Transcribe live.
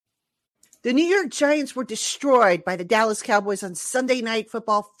The New York Giants were destroyed by the Dallas Cowboys on Sunday Night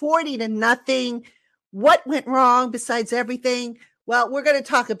Football, 40-0. What went wrong besides everything? Well, we're going to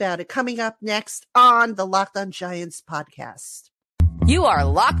talk about it coming up next on the Locked On Giants podcast. You are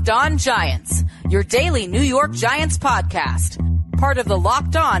Locked On Giants, your daily New York Giants podcast. Part of the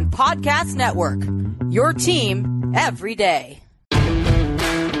Locked On Podcast Network, your team every day.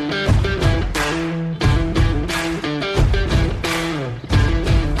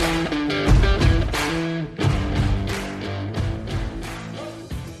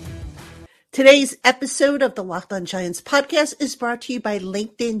 Today's episode of the Locked On Giants podcast is brought to you by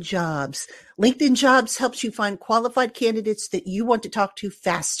LinkedIn Jobs. LinkedIn Jobs helps you find qualified candidates that you want to talk to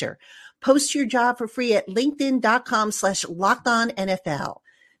faster. Post your job for free at linkedin.com/LockedOnNFL.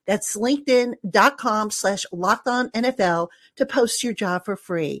 That's linkedin.com/LockedOnNFL to post your job for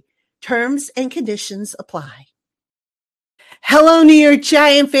free. Terms and conditions apply. Hello, New York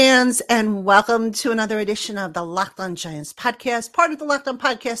Giant fans, and welcome to another edition of the Locked On Giants podcast, part of the Locked On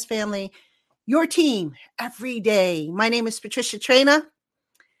Podcast family. Your team every day. My name is Patricia Traina.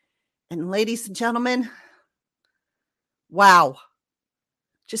 And ladies and gentlemen, wow.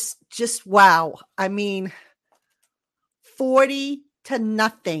 Just wow. I mean,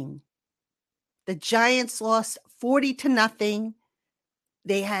 40-0. The Giants lost 40-0.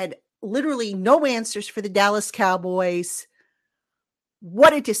 They had literally no answers for the Dallas Cowboys.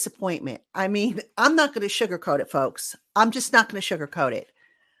 What a disappointment. I mean, I'm not going to sugarcoat it, folks. I'm just not going to sugarcoat it.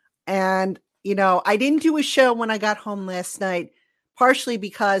 And you know, I didn't do a show when I got home last night, partially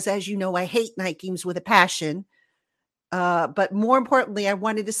because, as you know, I hate night games with a passion. But more importantly, I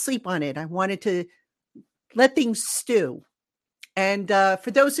wanted to sleep on it. I wanted to let things stew. And for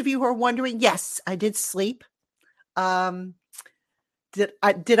those of you who are wondering, yes, I did sleep. Did I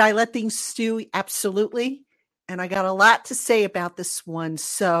let things stew? Absolutely. And I got a lot to say about this one.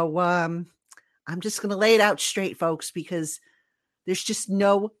 So I'm just going to lay it out straight, folks, because there's just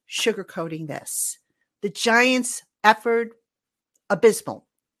no sugarcoating this. The Giants' effort, abysmal.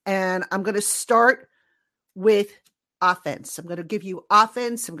 And I'm going to start with offense. I'm going to give you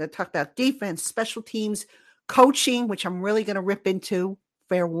offense. I'm going to talk about defense, special teams, coaching, which I'm really going to rip into,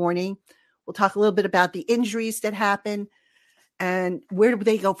 fair warning. We'll talk a little bit about the injuries that happened and where do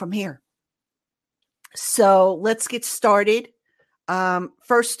they go from here. So let's get started.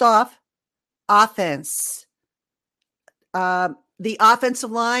 First off, offense. The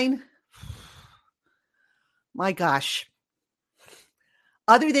offensive line, my gosh.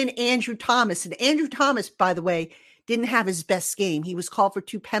 Other than Andrew Thomas, and Andrew Thomas, by the way, didn't have his best game. He was called for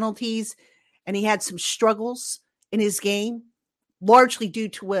 2 penalties, and he had some struggles in his game, largely due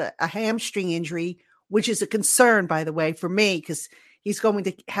to a hamstring injury, which is a concern, by the way, for me, because he's going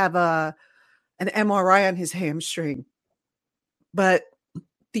to have an MRI on his hamstring. But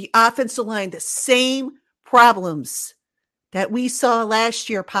the offensive line, the same problems that we saw last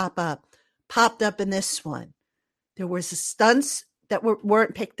year popped up in this one. There was the stunts that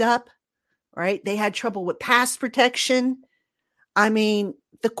weren't picked up, right? They had trouble with pass protection. I mean,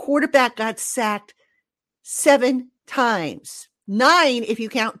 the quarterback got sacked 7 times. 9 if you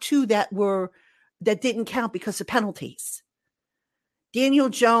count 2 that didn't count because of penalties. Daniel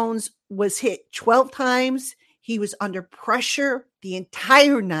Jones was hit 12 times. He was under pressure the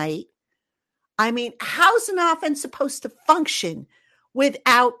entire night. I mean, how's an offense supposed to function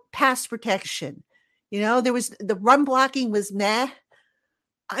without pass protection? You know, the run blocking was meh.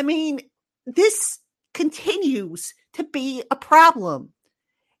 I mean, this continues to be a problem.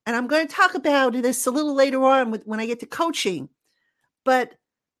 And I'm going to talk about this a little later on when I get to coaching. But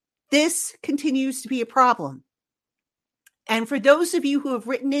this continues to be a problem. And for those of you who have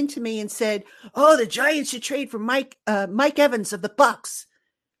written into me and said, oh, the Giants should trade for Mike Evans of the Bucs.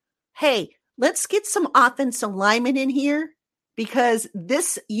 Hey, let's get some offensive linemen in here because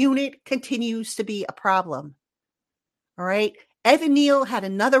this unit continues to be a problem. All right. Evan Neal had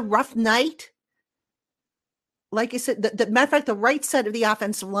another rough night. Like I said, the matter of fact, the right side of the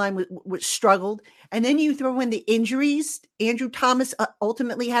offensive line was struggled. And then you throw in the injuries. Andrew Thomas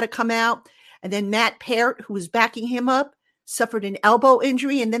ultimately had to come out. And then Matt Parrott, who was backing him up, suffered an elbow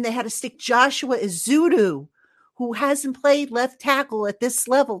injury. And then they had to stick Joshua Ezeudu, who hasn't played left tackle at this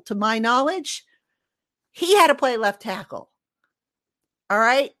level, to my knowledge. He had to play left tackle. All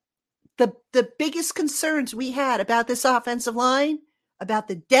right. The biggest concerns we had about this offensive line, about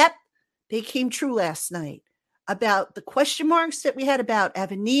the depth, they came true last night. About the question marks that we had about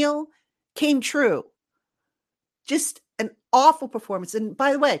Evan Neal came true. Just an awful performance. And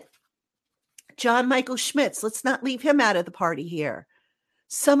by the way, John Michael Schmitz, let's not leave him out of the party here.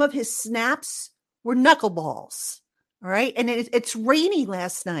 Some of his snaps were knuckleballs. All right. And it's raining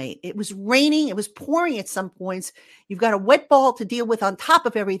last night. It was raining. It was pouring at some points. You've got a wet ball to deal with on top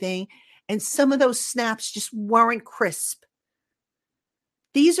of everything. And some of those snaps just weren't crisp.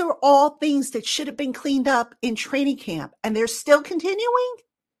 These are all things that should have been cleaned up in training camp. And they're still continuing?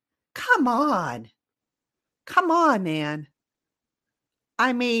 Come on. Come on, man.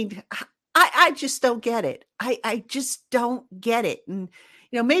 I mean, I just don't get it. I just don't get it. And,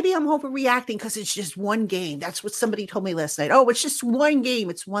 maybe I'm overreacting because it's just one game. That's what somebody told me last night. Oh, it's just one game.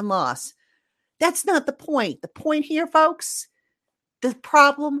 It's one loss. That's not the point. The point here, folks, the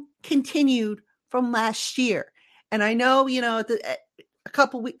problem continued from last year. And I know, a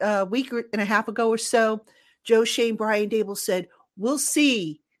couple week and a half ago or so, Joe Shane, Brian Dable said, we'll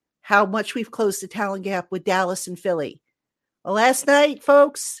see how much we've closed the talent gap with Dallas and Philly. Well, last night,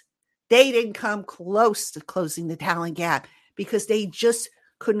 folks, they didn't come close to closing the talent gap because they just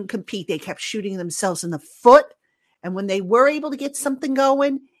couldn't compete. They kept shooting themselves in the foot. And when they were able to get something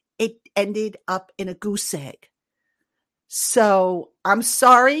going, it ended up in a goose egg. So I'm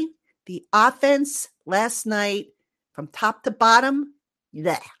sorry. The offense last night, from top to bottom,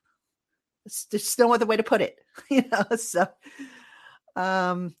 there's no other way to put it. So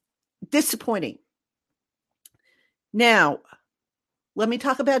disappointing. Now, let me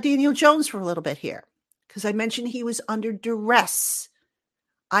talk about Daniel Jones for a little bit here, because I mentioned he was under duress.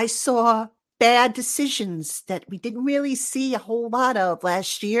 I saw bad decisions that we didn't really see a whole lot of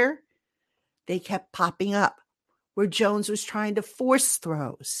last year. They kept popping up where Jones was trying to force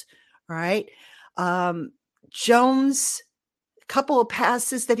throws, right? Jones, a couple of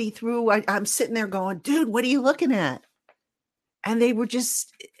passes that he threw, I'm sitting there going, dude, what are you looking at? And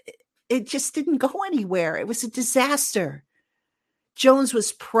it just didn't go anywhere. It was a disaster. Jones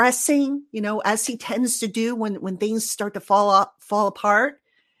was pressing, as he tends to do when things start to fall apart.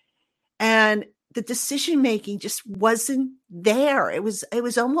 And the decision-making just wasn't there. It was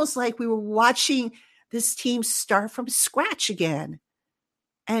almost like we were watching this team start from scratch again.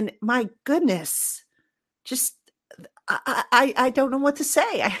 And my goodness, just, I don't know what to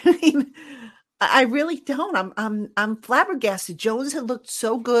say. I mean, I really don't. I'm flabbergasted. Jones had looked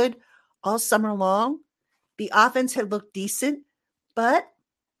so good all summer long. The offense had looked decent, but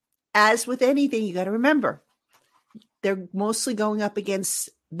as with anything, you got to remember, they're mostly going up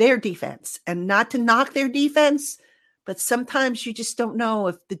against their defense, and not to knock their defense, but sometimes you just don't know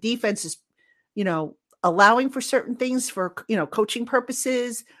if the defense is, allowing for certain things for, coaching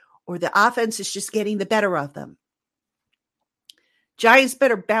purposes, or the offense is just getting the better of them. Giants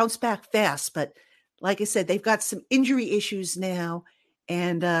better bounce back fast, but like I said, they've got some injury issues now,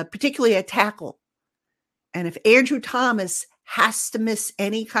 and particularly at tackle. And if Andrew Thomas has to miss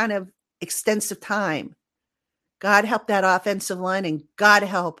any kind of extensive time, God help that offensive line, and God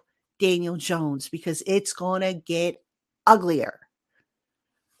help Daniel Jones, because it's going to get uglier.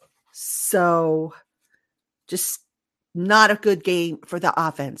 So just not a good game for the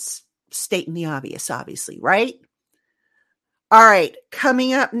offense, stating the obvious, obviously, right? All right,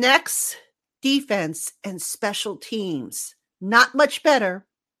 coming up next, defense and special teams. Not much better,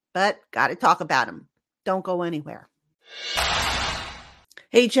 but got to talk about them. Don't go anywhere.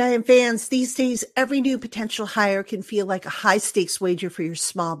 Hey, Giant fans, these days, every new potential hire can feel like a high-stakes wager for your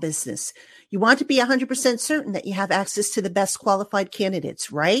small business. You want to be 100% certain that you have access to the best qualified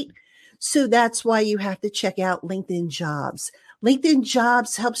candidates, right? So that's why you have to check out LinkedIn Jobs. LinkedIn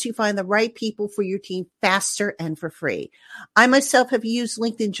Jobs helps you find the right people for your team faster and for free. I myself have used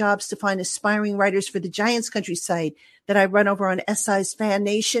LinkedIn Jobs to find aspiring writers for the Giants Country site that I run over on SI's Fan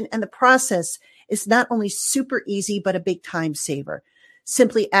Nation, and the process is not only super easy, but a big time saver.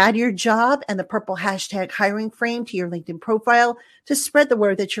 Simply add your job and the purple hashtag hiring frame to your LinkedIn profile to spread the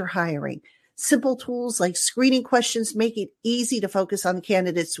word that you're hiring. Simple tools like screening questions make it easy to focus on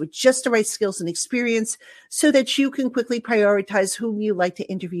candidates with just the right skills and experience so that you can quickly prioritize whom you like to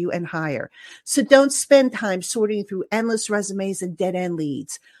interview and hire. So don't spend time sorting through endless resumes and dead-end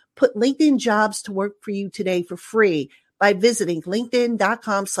leads. Put LinkedIn Jobs to work for you today for free by visiting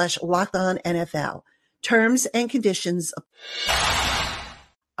linkedin.com/LockedOnNFL. Terms and conditions apply.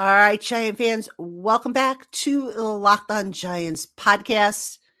 All right, Giant fans, welcome back to the Locked On Giants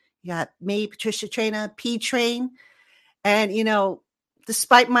podcast. You got me, Patricia Traina, P-Train. And,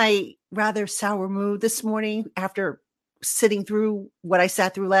 despite my rather sour mood this morning after sitting through what I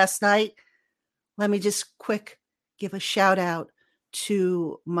sat through last night, let me just give a shout out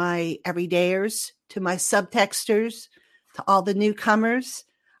to my everydayers, to my subtexters, to all the newcomers.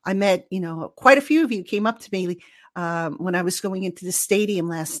 I met, quite a few of you came up to me when I was going into the stadium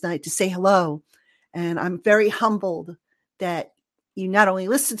last night to say hello. And I'm very humbled that you not only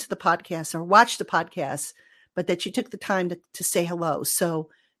listen to the podcast or watch the podcast, but that you took the time to say hello. So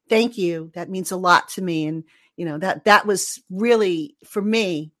thank you. That means a lot to me. And, that was really, for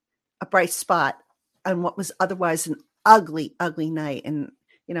me, a bright spot on what was otherwise an ugly, ugly night. And,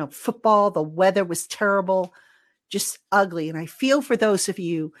 football, the weather was terrible, just ugly. And I feel for those of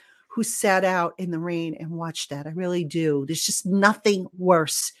you who sat out in the rain and watched that. I really do. There's just nothing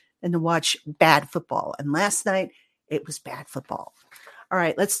worse than to watch bad football. And last night, it was bad football. All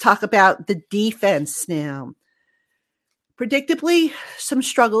right, let's talk about the defense now. Predictably, some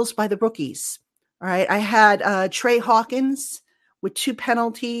struggles by the rookies. All right, I had Trey Hawkins with 2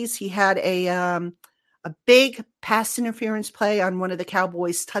 penalties. He had a big pass interference play on one of the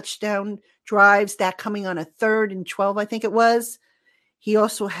Cowboys' touchdown drives, that coming on a 3rd and 12, I think it was. He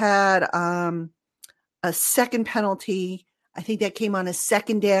also had a second penalty. I think that came on a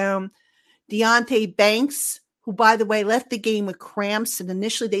 2nd down. Deonte Banks, who, by the way, left the game with cramps, and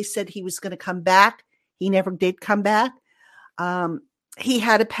initially they said he was going to come back. He never did come back. He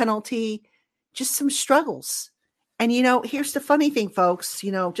had a penalty, just some struggles. And, here's the funny thing, folks,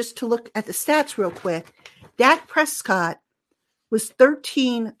 just to look at the stats real quick. Dak Prescott was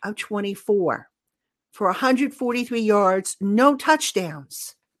 13 of 24 for 143 yards, no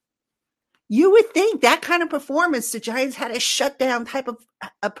touchdowns. You would think that kind of performance, the Giants had a shutdown type of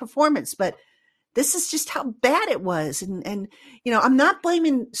a performance, but this is just how bad it was. And I'm not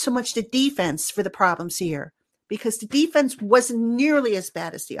blaming so much the defense for the problems here, because the defense wasn't nearly as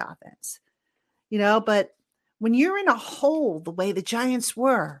bad as the offense, but when you're in a hole the way the Giants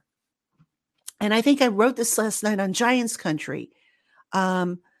were, and I think I wrote this last night on Giants Country,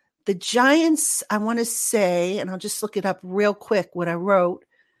 the Giants, I want to say, and I'll just look it up real quick, what I wrote,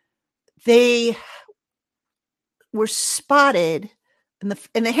 they were spotted in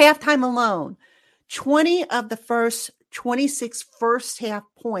the halftime alone. 20 of the first 26 first half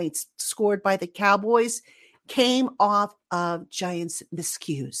points scored by the Cowboys came off of Giants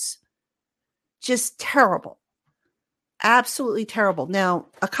miscues. Just terrible. Absolutely terrible. Now,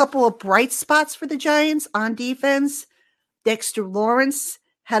 a couple of bright spots for the Giants on defense. Dexter Lawrence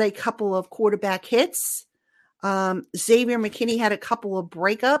had a couple of quarterback hits. Xavier McKinney had a couple of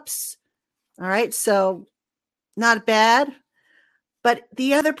breakups. All right, so not bad. But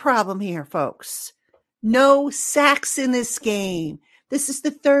the other problem here, folks, no sacks in this game. This is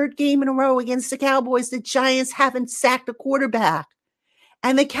the 3rd game in a row against the Cowboys. The Giants haven't sacked a quarterback.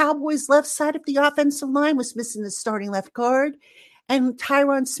 And the Cowboys' left side of the offensive line was missing the starting left guard. And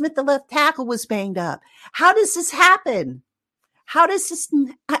Tyron Smith, the left tackle, was banged up. How does this happen? How does this?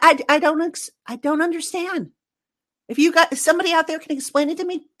 I don't understand. If somebody out there can explain it to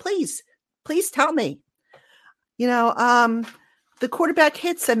me, please tell me. The quarterback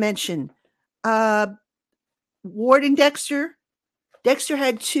hits I mentioned, Ward and Dexter. Dexter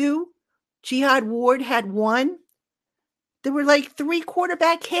had 2. Jihad Ward had 1. There were like 3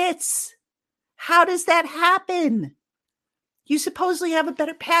 quarterback hits. How does that happen? You supposedly have a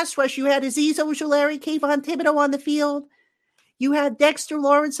better pass rush. You had Azeez Ojulari, Kayvon Thibodeau on the field. You had Dexter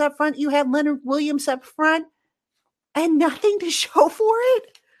Lawrence up front. You had Leonard Williams up front. And nothing to show for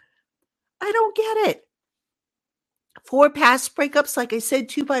it? I don't get it. 4 pass breakups, like I said,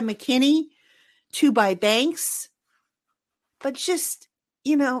 2 by McKinney, 2 by Banks. But just,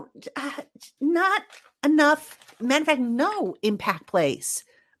 not enough. Matter of fact, no impact plays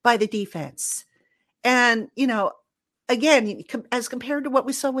by the defense. And, again, as compared to what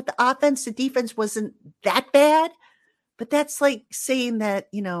we saw with the offense, the defense wasn't that bad. But that's like saying that,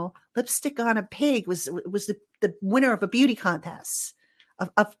 lipstick on a pig was the winner of a beauty contest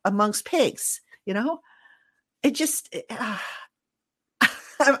amongst pigs, It just,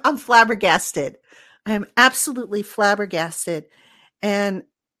 I'm flabbergasted. I am absolutely flabbergasted. And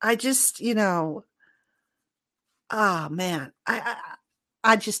I just, oh man,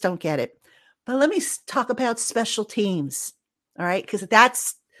 I just don't get it. But let me talk about special teams. All right. Because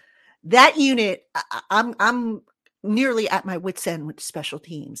that unit, I'm nearly at my wit's end with special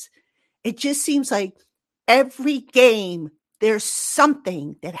teams. It just seems like every game there's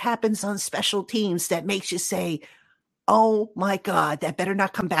something that happens on special teams that makes you say, oh my God, that better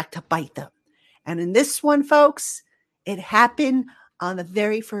not come back to bite them. And in this one, folks, it happened on the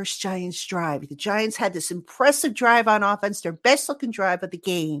very first Giants drive. The Giants had this impressive drive on offense, their best looking drive of the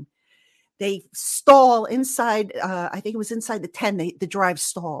game. They stall inside, I think it was inside the 10, the drive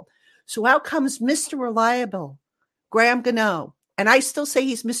stalled. So out comes Mr. Reliable, Graham Gano. And I still say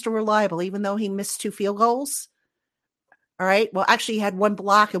he's Mr. Reliable, even though he missed 2 field goals. All right. Well, actually, he had 1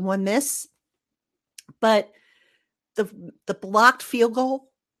 block and 1 miss. But the blocked field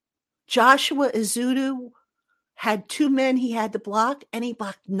goal, Joshua Ezeudu had 2 men he had to block, and he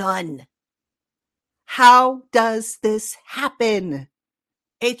blocked none. How does this happen?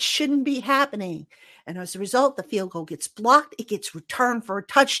 It shouldn't be happening. And as a result, the field goal gets blocked. It gets returned for a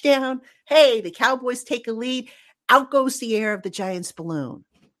touchdown. Hey, the Cowboys take a lead. Out goes the air of the Giants balloon.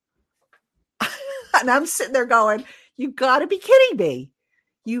 And I'm sitting there going, you got to be kidding me.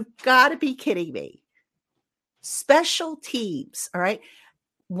 You've got to be kidding me. Special teams, all right?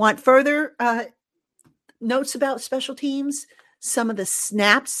 Want further notes about special teams? Some of the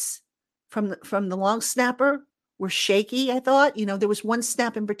snaps from the long snapper were shaky, I thought. There was one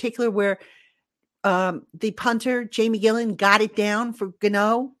snap in particular where the punter, Jamie Gillen, got it down for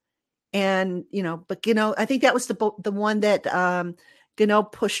Gano. And, but Gano, I think that was the one that Gano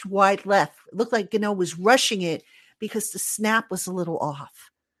pushed wide left. It looked like Gano was rushing it because the snap was a little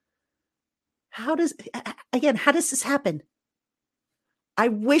off. How does this happen? I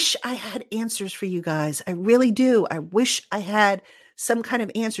wish I had answers for you guys. I really do. I wish I had some kind of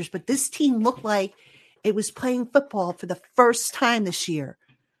answers, but this team looked like it was playing football for the first time this year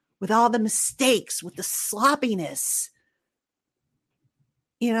with all the mistakes, with the sloppiness,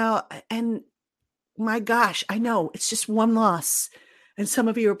 and my gosh, I know it's just one loss. And some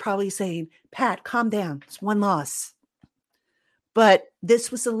of you are probably saying, Pat, calm down. It's one loss. But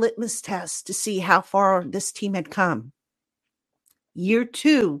this was a litmus test to see how far this team had come. Year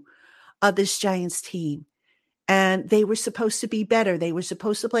 2 of this Giants team. And they were supposed to be better. They were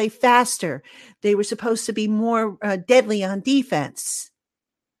supposed to play faster. They were supposed to be more deadly on defense.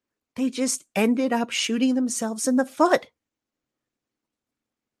 They just ended up shooting themselves in the foot.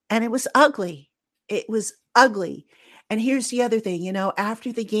 And it was ugly. It was ugly. And here's the other thing,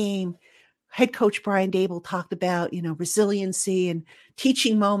 after the game, head coach Brian Dable talked about, resiliency and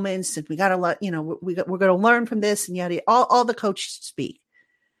teaching moments. And we got to let, we're going to learn from this and yada, all the coaches speak.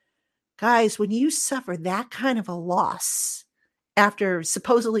 Guys, when you suffer that kind of a loss after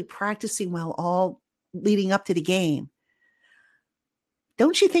supposedly practicing well all leading up to the game,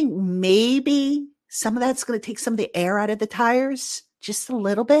 don't you think maybe some of that's going to take some of the air out of the tires just a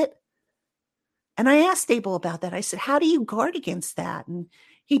little bit? And I asked Dable about that. I said, how do you guard against that? And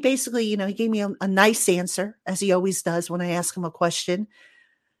he basically, he gave me a nice answer, as he always does when I ask him a question.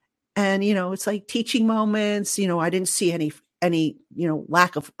 And, it's like teaching moments. I didn't see any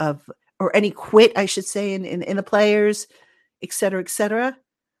lack of or any quit, I should say, in the players, et cetera, et cetera.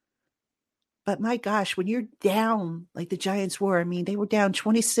 But my gosh, when you're down like the Giants were, they were down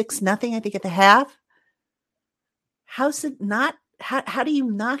 26-0, I think, at the half. How's it not? How do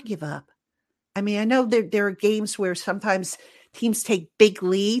you not give up? I know there are games where sometimes teams take big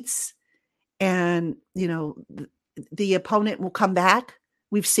leads and, the opponent will come back.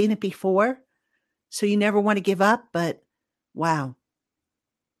 We've seen it before. So you never want to give up, but wow.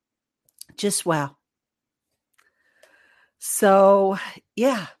 Just wow. So,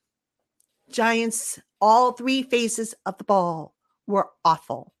 yeah. Giants, all 3 phases of the ball were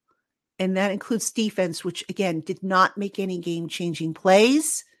awful. And that includes defense, which, again, did not make any game-changing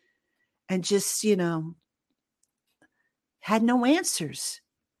plays. And just, had no answers.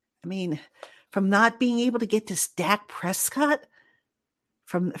 From not being able to get to Dak Prescott,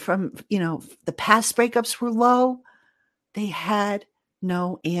 from the pass breakups were low. They had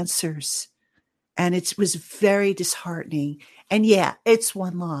no answers. And it was very disheartening. And yeah, it's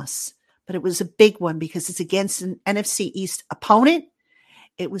one loss, but it was a big one because it's against an NFC East opponent.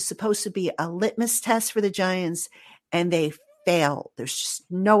 It was supposed to be a litmus test for the Giants, and they failed. There's just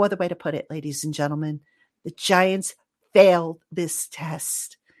no other way to put it, ladies and gentlemen. The Giants failed this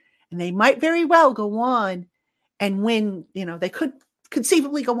test. And they might very well go on and win. They could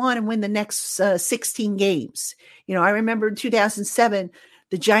conceivably go on and win the next 16 games. I remember in 2007,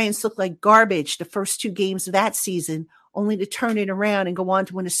 the Giants looked like garbage the first 2 games of that season, only to turn it around and go on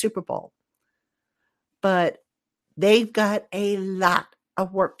to win a Super Bowl. But they've got a lot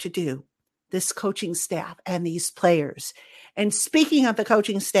of work to do, this coaching staff and these players. And speaking of the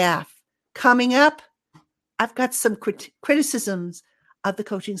coaching staff, coming up, I've got some criticisms of the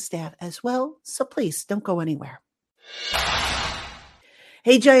coaching staff as well. So please don't go anywhere.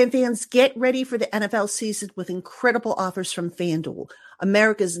 Hey, Giant fans, get ready for the NFL season with incredible offers from FanDuel,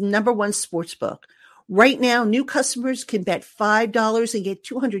 America's #1 sportsbook. Right now, new customers can bet $5 and get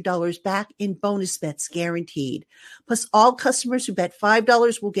 $200 back in bonus bets guaranteed. Plus, all customers who bet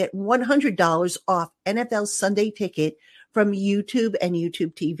 $5 will get $100 off NFL Sunday Ticket from YouTube and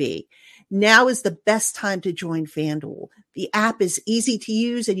YouTube TV. Now is the best time to join FanDuel. The app is easy to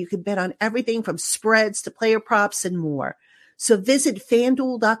use, and you can bet on everything from spreads to player props and more. So visit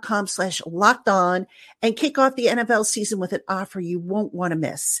FanDuel.com/lockedon and kick off the NFL season with an offer you won't want to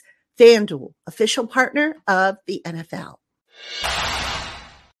miss. FanDuel, official partner of the NFL.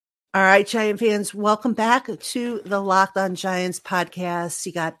 All right, Giant fans, welcome back to the Locked On Giants podcast.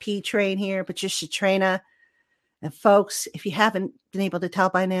 You got P Train here, Patricia Traina. And folks, if you haven't been able to tell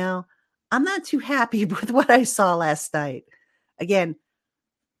by now, I'm not too happy with what I saw last night. Again,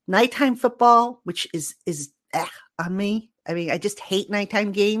 nighttime football, which is on me. I mean, I just hate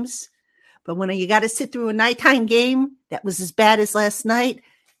nighttime games. But when you got to sit through a nighttime game that was as bad as last night,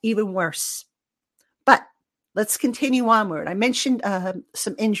 even worse. But let's continue onward. I mentioned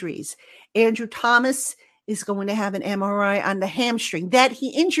some injuries. Andrew Thomas is going to have an MRI on the hamstring that he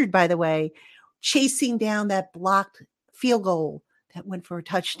injured, by the way, chasing down that blocked field goal that went for a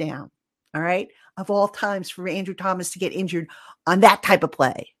touchdown. All right. Of all times for Andrew Thomas to get injured on that type of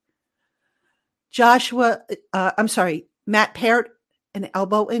play. Matt Parrott, an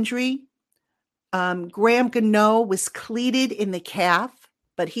elbow injury. Graham Gano was cleated in the calf,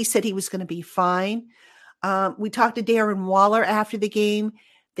 but he said he was going to be fine. We talked to Darren Waller after the game.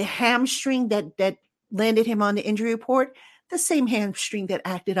 The hamstring that landed him on the injury report, the same hamstring that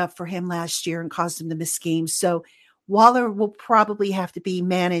acted up for him last year and caused him to miss games. So Waller will probably have to be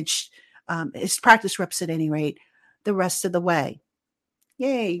managed, his practice reps at any rate, the rest of the way.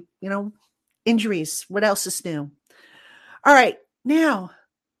 Yay, injuries. What else is new? All right, now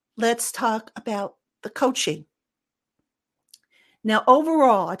let's talk about the coaching. Now,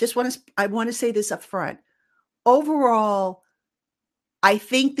 overall, I want to say this up front. Overall, I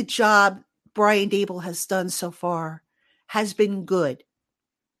think the job Brian Daboll has done so far has been good.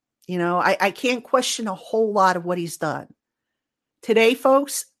 I can't question a whole lot of what he's done. Today,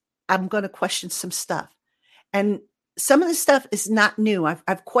 folks, I'm going to question some stuff. And some of the stuff is not new.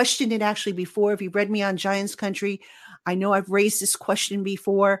 I've questioned it actually before. If you've read me on Giants Country, I know I've raised this question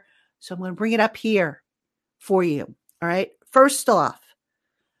before. So I'm going to bring it up here for you. All right. First off,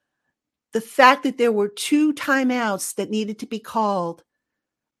 the fact that there were 2 timeouts that needed to be called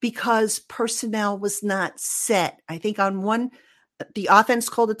because personnel was not set. I think on one, the offense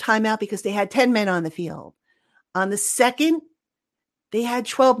called a timeout because they had 10 men on the field. On the second, they had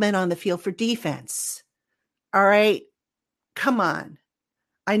 12 men on the field for defense. All right. Come on.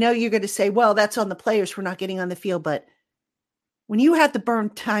 I know you're going to say, well, that's on the players for not getting on the field. But when you have to burn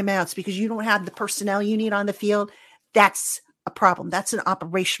timeouts because you don't have the personnel you need on the field, that's a problem. That's an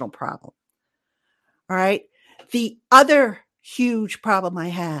operational problem. All right. The other huge problem I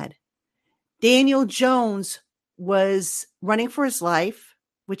had, Daniel Jones was running for his life,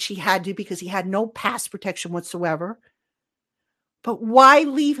 which he had to because he had no pass protection whatsoever. But why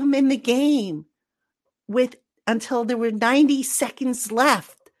leave him in the game until there were 90 seconds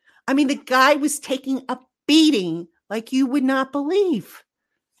left? I mean, the guy was taking a beating like you would not believe.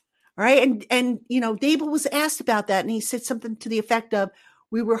 All right. And Daboll was asked about that. And he said something to the effect of,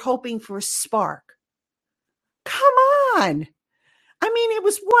 we were hoping for a spark. Come on. I mean, it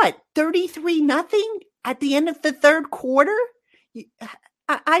was 33-0 at the end of the third quarter?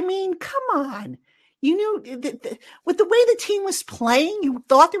 I mean, come on. You knew with the way the team was playing, you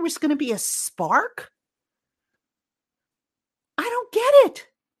thought there was going to be a spark? I don't get it.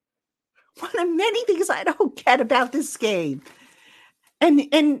 One of many things I don't get about this game. And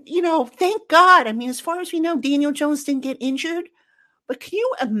thank God. I mean, as far as we know, Daniel Jones didn't get injured. But can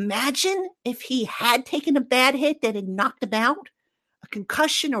you imagine if he had taken a bad hit that had knocked him out? A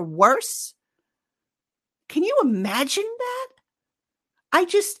concussion or worse? Can you imagine that? I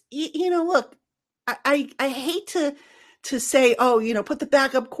just, look, I hate to say, put the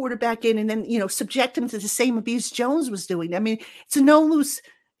backup quarterback in and then, subject him to the same abuse Jones was doing. I mean, it's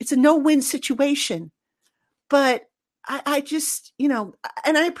a no-win situation. But I just,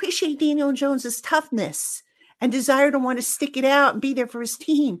 and I appreciate Daniel Jones's toughness and desire to want to stick it out and be there for his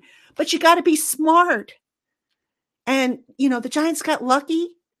team. But you got to be smart. And, the Giants got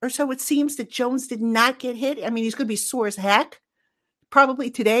lucky, or so it seems, that Jones did not get hit. I mean, he's going to be sore as heck,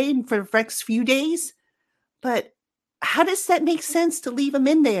 probably today and for the next few days. But how does that make sense to leave him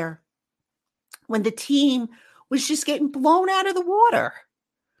in there when the team was just getting blown out of the water?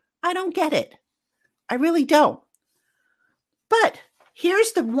 I don't get it. I really don't. But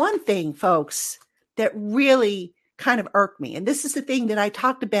here's the one thing, folks, that really kind of irked me. And this is the thing that I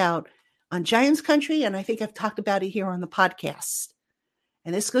talked about on Giants Country, and I think I've talked about it here on the podcast.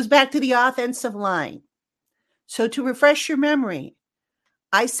 And this goes back to the offensive line. So to refresh your memory,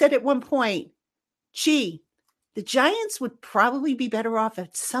 I said at one point, the Giants would probably be better off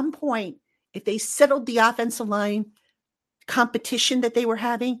at some point if they settled the offensive line competition that they were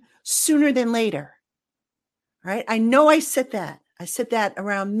having sooner than later. All right. I know I said that. I said that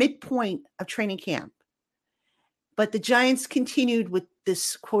around midpoint of training camp. But the Giants continued with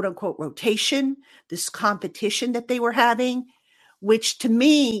this quote unquote rotation, this competition that they were having, which to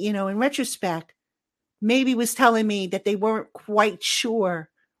me, in retrospect, maybe was telling me that they weren't quite sure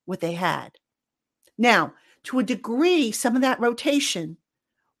what they had. Now, to a degree, some of that rotation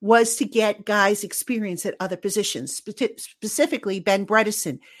was to get guys experience at other positions, specifically Ben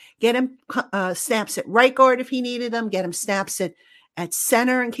Bredesen. Get him snaps at right guard if he needed them, get him snaps at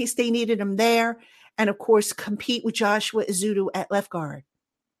center in case they needed him there, and of course, compete with Joshua Ezeudu at left guard.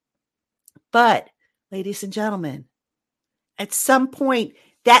 But, ladies and gentlemen, at some point,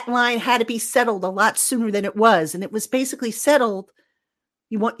 that line had to be settled a lot sooner than it was. And it was basically settled.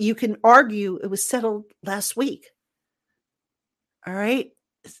 You can argue it was settled last week. All right.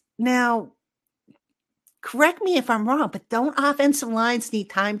 Now, correct me if I'm wrong, but don't offensive lines need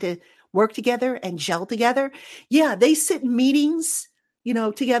time to work together and gel together? Yeah, they sit in meetings,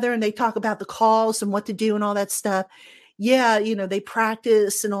 together, and they talk about the calls and what to do and all that stuff. Yeah, they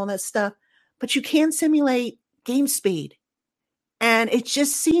practice and all that stuff, but you can't simulate game speed. And it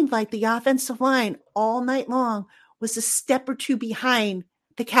just seemed like the offensive line all night long was a step or two behind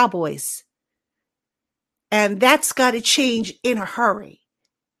the Cowboys. And that's got to change in a hurry.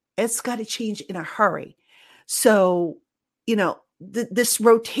 It's got to change in a hurry. So, this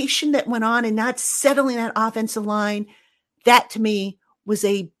rotation that went on and not settling that offensive line, that to me was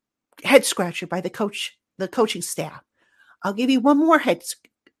a head scratcher by the coaching staff. I'll give you one more head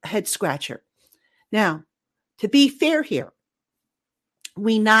scratcher. Now, to be fair here,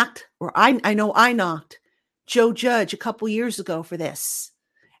 we knocked, or I know I knocked Joe Judge a couple years ago for this.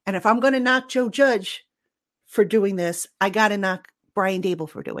 And if I'm going to knock Joe Judge for doing this, I got to knock Brian Daboll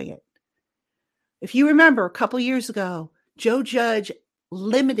for doing it. If you remember a couple years ago, Joe Judge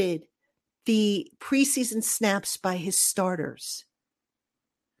limited the preseason snaps by his starters.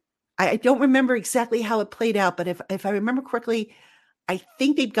 I don't remember exactly how it played out, but if I remember correctly, I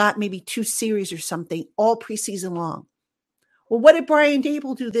think they've got maybe 2 series or something all preseason long. Well, what did Brian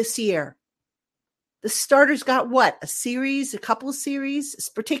Daboll do this year? The starters got what? A couple of series,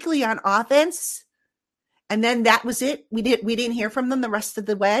 particularly on offense. And then that was it. We didn't hear from them the rest of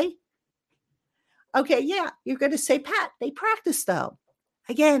the way. Okay, yeah, you're going to say, Pat, they practice though.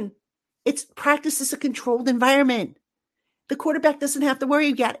 Again, practice is a controlled environment. The quarterback doesn't have to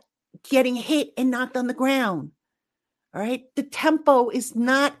worry about getting hit and knocked on the ground. All right. The tempo is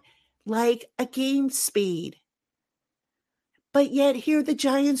not like a game speed. But yet here the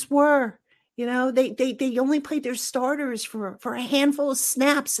Giants were, they only played their starters for a handful of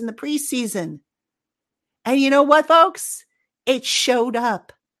snaps in the preseason. And you know what, folks? It showed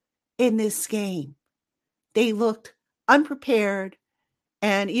up in this game. They looked unprepared.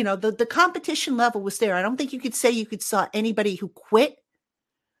 And, the competition level was there. I don't think you could say you saw anybody who quit,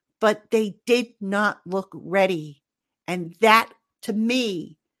 but they did not look ready. And that, to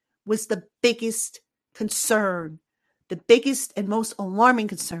me, was the biggest concern. The biggest and most alarming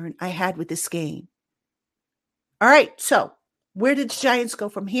concern I had with this game. All right, so where did the Giants go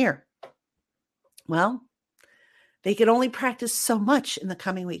from here? Well, they could only practice so much in the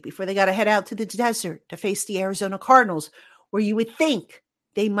coming week before they got to head out to the desert to face the Arizona Cardinals, where you would think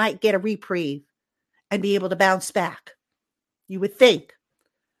they might get a reprieve and be able to bounce back. You would think.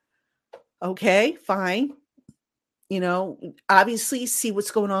 Okay, fine. Obviously see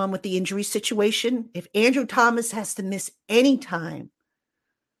what's going on with the injury situation. If Andrew Thomas has to miss any time,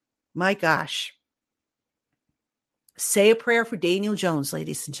 my gosh, say a prayer for Daniel Jones,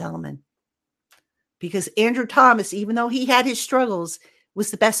 ladies and gentlemen, because Andrew Thomas, even though he had his struggles,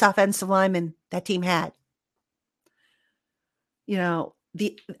 was the best offensive lineman that team had.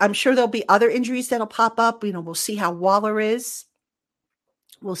 I'm sure there'll be other injuries that'll pop up. We'll see how Waller is.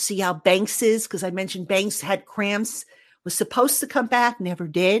 We'll see how Banks is, because I mentioned Banks had cramps, was supposed to come back, never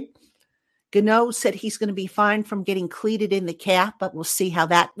did. Gano said he's going to be fine from getting cleated in the calf, but we'll see how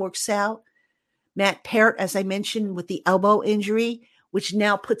that works out. Matt Parrott, as I mentioned, with the elbow injury, which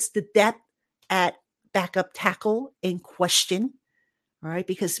now puts the depth at backup tackle in question. All right,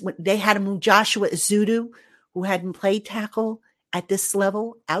 because when they had to move Joshua Ezeudu, who hadn't played tackle at this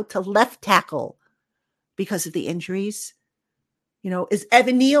level, out to left tackle because of the injuries. Is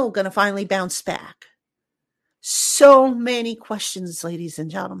Evan Neal going to finally bounce back? So many questions, ladies and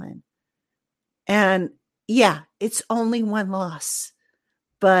gentlemen. And yeah, it's only one loss.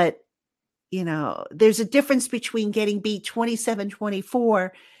 But, there's a difference between getting beat 27-24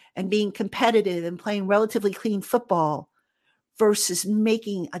 and being competitive and playing relatively clean football versus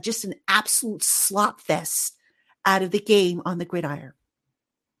making just an absolute slop fest out of the game on the gridiron.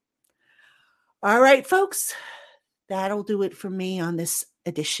 All right, folks. That'll do it for me on this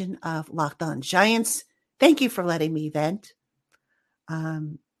edition of Locked On Giants. Thank you for letting me vent.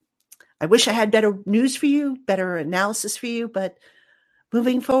 I wish I had better news for you, better analysis for you, but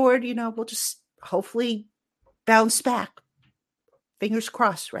moving forward, we'll just hopefully bounce back. Fingers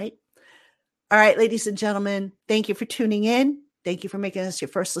crossed, right? All right, ladies and gentlemen, thank you for tuning in. Thank you for making us your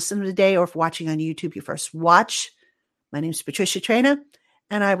first listen of the day, or for watching on YouTube, your first watch. My name is Patricia Traina,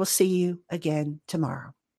 and I will see you again tomorrow.